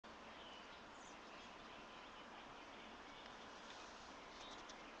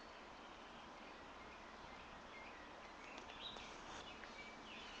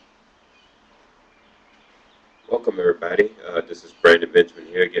welcome everybody. This is Brandon Benjamin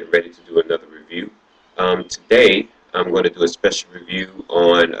here, getting ready to do another review. Today, I'm going to do a special review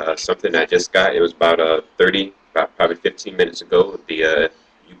on something I just got. It was about about probably 15 minutes ago. The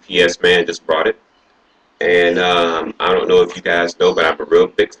UPS man just brought it. And I don't know if you guys know, but I'm a real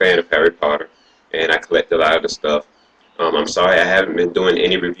big fan of Harry Potter, and I collect a lot of the stuff. I'm sorry I haven't been doing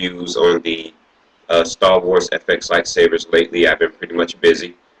any reviews on the Star Wars FX lightsabers lately. I've been pretty much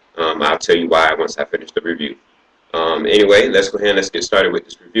busy. I'll tell you why once I finish the review. Anyway, let's go ahead and let's get started with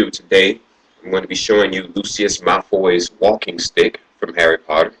this review. Today, I'm going to be showing you Lucius Malfoy's walking stick from Harry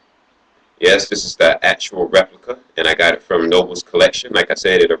Potter. Yes, this is the actual replica, and I got it from Noble's collection. Like I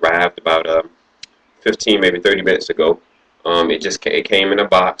said, it arrived about 15, maybe 30 minutes ago. It came in a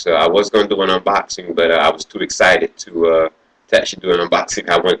box. I was going to do an unboxing, but I was too excited to actually do an unboxing.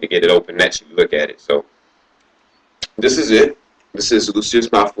 I wanted to get it open and actually look at it. So this is it. This is Lucius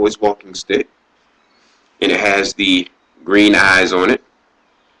Malfoy's walking stick, and it has the green eyes on it,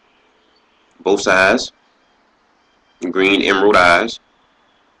 both sides, green emerald eyes.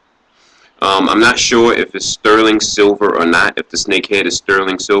 I'm not sure if it's sterling silver or not, if the snake head is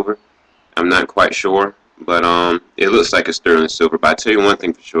sterling silver. I'm not quite sure, but it looks like a sterling silver. But I tell you one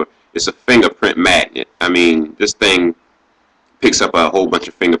thing for sure, it's a fingerprint magnet. I mean, this thing picks up a whole bunch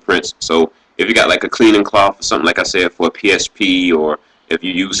of fingerprints. So if you got like a cleaning cloth or something, like I said, for a PSP, or if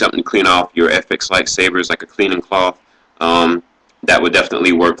you use something to clean off your FX lightsabers, like a cleaning cloth, that would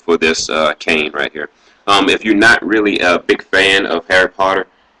definitely work for this cane right here. If you're not really a big fan of Harry Potter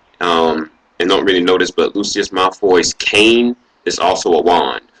and don't really notice, but Lucius Malfoy's cane is also a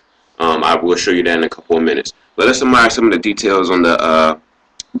wand. I will show you that in a couple of minutes. But let's admire some of the details on the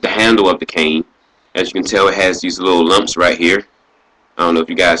handle of the cane. As you can tell, it has these little lumps right here. I don't know if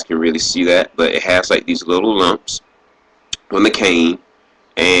you guys can really see that, but it has like these little lumps on the cane,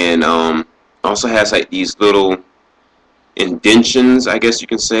 and also has like these little indentions, I guess you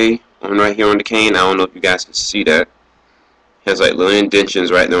can say, on right here on the cane. I don't know if you guys can see that. It has like little indentions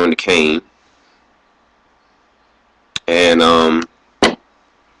right there on the cane, and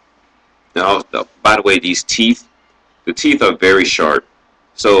by the way, these teeth, the teeth are very sharp.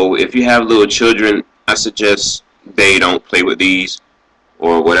 So if you have little children, I suggest they don't play with these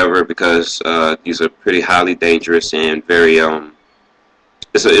or whatever, because these are pretty highly dangerous and very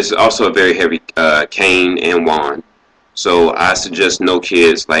it's also a very heavy cane and wand. So I suggest no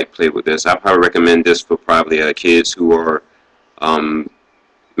kids like play with this. I probably recommend this for probably kids who are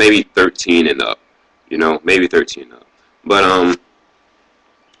maybe 13 and up, you know, maybe 13 and up. But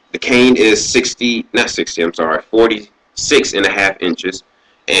the cane is 46.5 inches,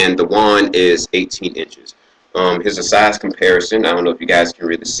 and the wand is 18 inches. Here's a size comparison. I don't know if you guys can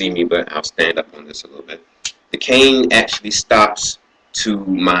really see me, but I'll stand up on this a little bit. The cane actually stops to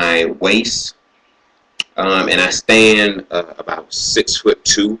my waist, and I stand about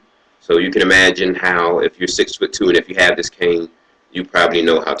 6'2". So you can imagine how, if you're 6'2", and if you have this cane, you probably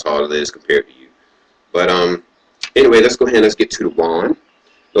know how tall it is compared to you. But anyway, let's go ahead and let's get to the wand.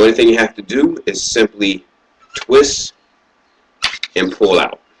 The only thing you have to do is simply twist and pull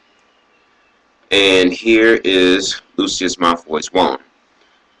out. And here is Lucius Malfoy's wand.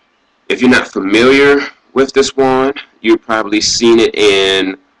 If you're not familiar with this wand, you've probably seen it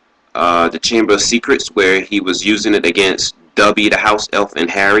in the Chamber of Secrets, where he was using it against Dobby the house elf and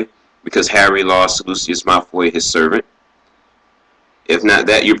Harry, because Harry lost Lucius Malfoy, his servant. If not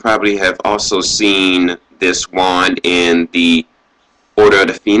that, you probably have also seen this wand in the Order of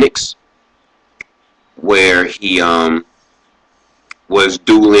the Phoenix, where he was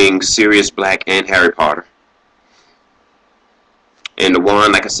dueling Sirius Black and Harry Potter. And the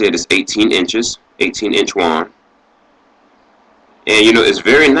wand, like I said, is 18 inches, 18-inch wand. And you know, it's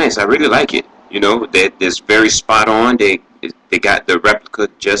very nice. I really like it. You know, it's very spot on. They got the replica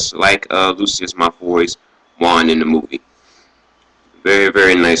just like Lucius Malfoy's wand in the movie. Very,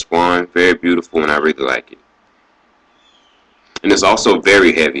 very nice wand, very beautiful, and I really like it. And it's also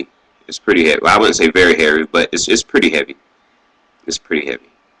very heavy. It's pretty heavy. Well, I wouldn't say very heavy, but it's pretty heavy. It's pretty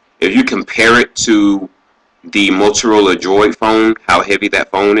heavy. If you compare it to the Motorola Droid phone, how heavy that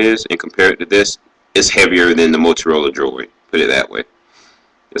phone is, and compare it to this, it's heavier than the Motorola Droid. Put it that way.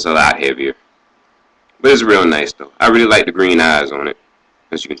 It's a lot heavier. But it's real nice, though. I really like the green eyes on it.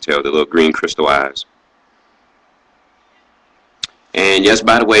 As you can tell, the little green crystal eyes. And yes,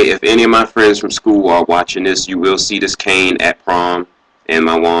 by the way, if any of my friends from school are watching this, you will see this cane at prom and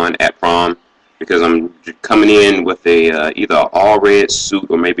my wand at prom, because I'm coming in with a either an all-red suit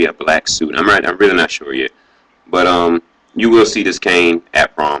or maybe a black suit. I'm really not sure yet. But you will see this cane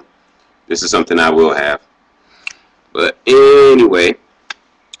at prom. This is something I will have. But anyway,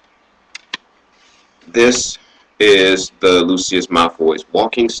 this is the Lucius Malfoy's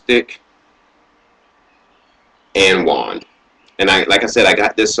walking stick and wand. And like I said, I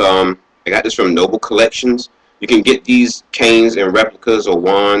got this from Noble Collections. You can get these canes and replicas or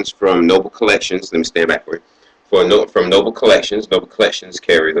wands from Noble Collections. Let me stand back for it. From Noble Collections. Noble Collections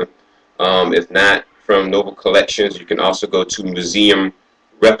carry them. If not from Noble Collections, you can also go to Museum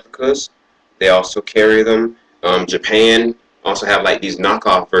Replicas. They also carry them. Japan also have like these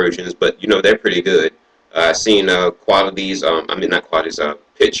knockoff versions, but you know they're pretty good. I've seen qualities, not qualities,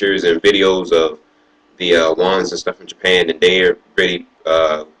 pictures and videos of the wands and stuff from Japan, and they are really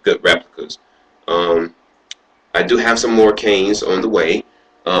good replicas. I do have some more canes on the way.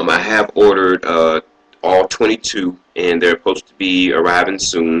 I have ordered all 22, and they're supposed to be arriving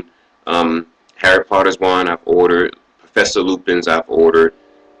soon. Harry Potter's wand I've ordered. Professor Lupin's I've ordered.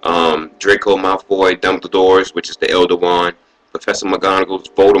 Draco Malfoy, Dumbledore's, which is the Elder Wand. Professor McGonagall's,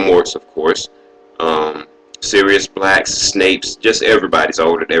 Voldemort's, of course. Sirius Black's, Snape's, just everybody's. I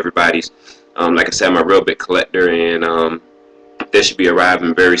ordered everybody's. Like I said, I'm a real big collector, and they should be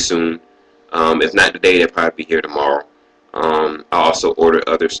arriving very soon. If not today, they'll probably be here tomorrow. I also ordered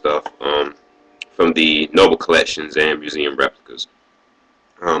other stuff from the Noble Collections and Museum Replicas.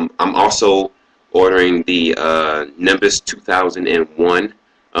 I'm also ordering the Nimbus 2001.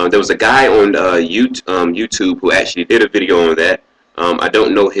 There was a guy on YouTube who actually did a video on that. I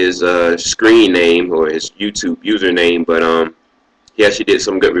don't know his screen name or his YouTube username, but he actually did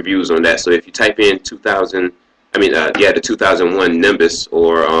some good reviews on that. So if you type in the 2001 Nimbus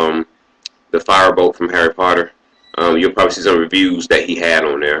or the Firebolt from Harry Potter, you'll probably see some reviews that he had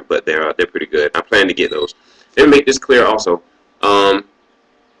on there. But they're pretty good. I plan to get those. Let me make this clear also.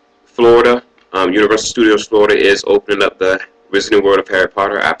 Florida, Universal Studios Florida is opening up the Wizarding World of Harry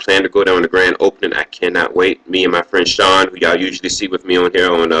Potter. I plan to go down to the grand opening. I cannot wait. Me and my friend Sean, who y'all usually see with me on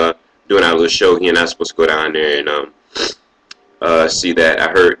here on doing our little show, he and I are supposed to go down there and see that. I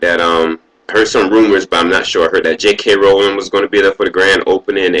heard some rumors, but I'm not sure. I heard that J.K. Rowling was going to be there for the grand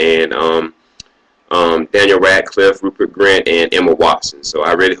opening, and Daniel Radcliffe, Rupert Grint, and Emma Watson. So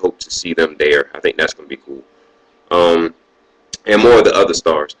I really hope to see them there. I think that's going to be cool. And more of the other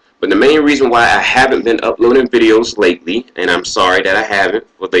stars. But the main reason why I haven't been uploading videos lately, and I'm sorry that I haven't,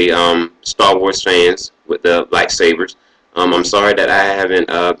 for the Star Wars fans with the lightsabers, I'm sorry that I haven't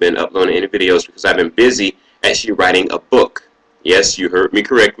been uploading any videos because I've been busy actually writing a book. Yes, you heard me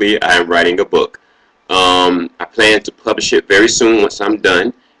correctly. I am writing a book. I plan to publish it very soon once I'm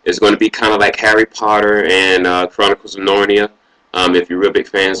done. It's going to be kind of like Harry Potter and Chronicles of Narnia, if you're real big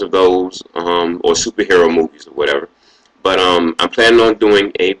fans of those, or superhero movies or whatever. But I'm planning on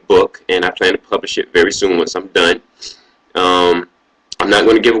doing a book, and I plan to publish it very soon once I'm done. I'm not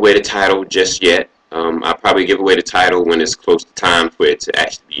going to give away the title just yet. I'll probably give away the title when it's close to time for it to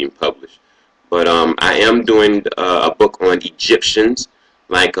actually be published. But I am doing a book on Egyptians,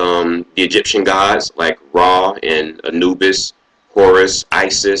 like the Egyptian gods, like Ra and Anubis, Horus,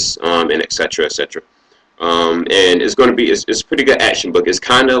 Isis, and etc., etc. And it's going to be it's a pretty good action book. It's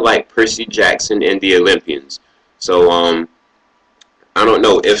kind of like Percy Jackson and the Olympians. So I don't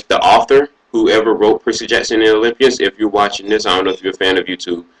know if the author, whoever wrote Percy Jackson and the Olympians, if you're watching this, I don't know if you're a fan of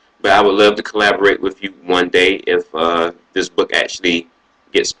YouTube, but I would love to collaborate with you one day if this book actually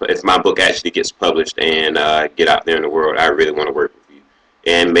if my book actually gets published and get out there in the world. I really want to work with you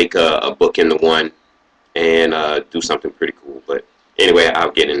and make a book into one and do something pretty cool. But anyway,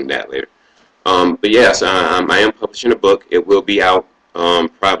 I'll get into that later. But yes, I am publishing a book. It will be out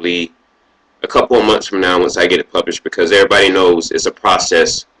probably a couple of months from now once I get it published, because everybody knows it's a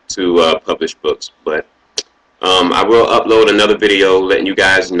process to publish books. But I will upload another video letting you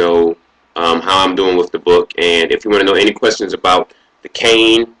guys know how I'm doing with the book. And if you want to know any questions about the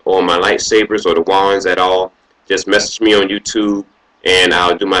cane or my lightsabers or the wands at all, just message me on YouTube and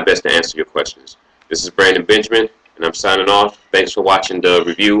I'll do my best to answer your questions. This is Brandon Benjamin, and I'm signing off. Thanks for watching the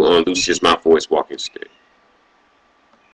review on Lucius Malfoy's walking stick.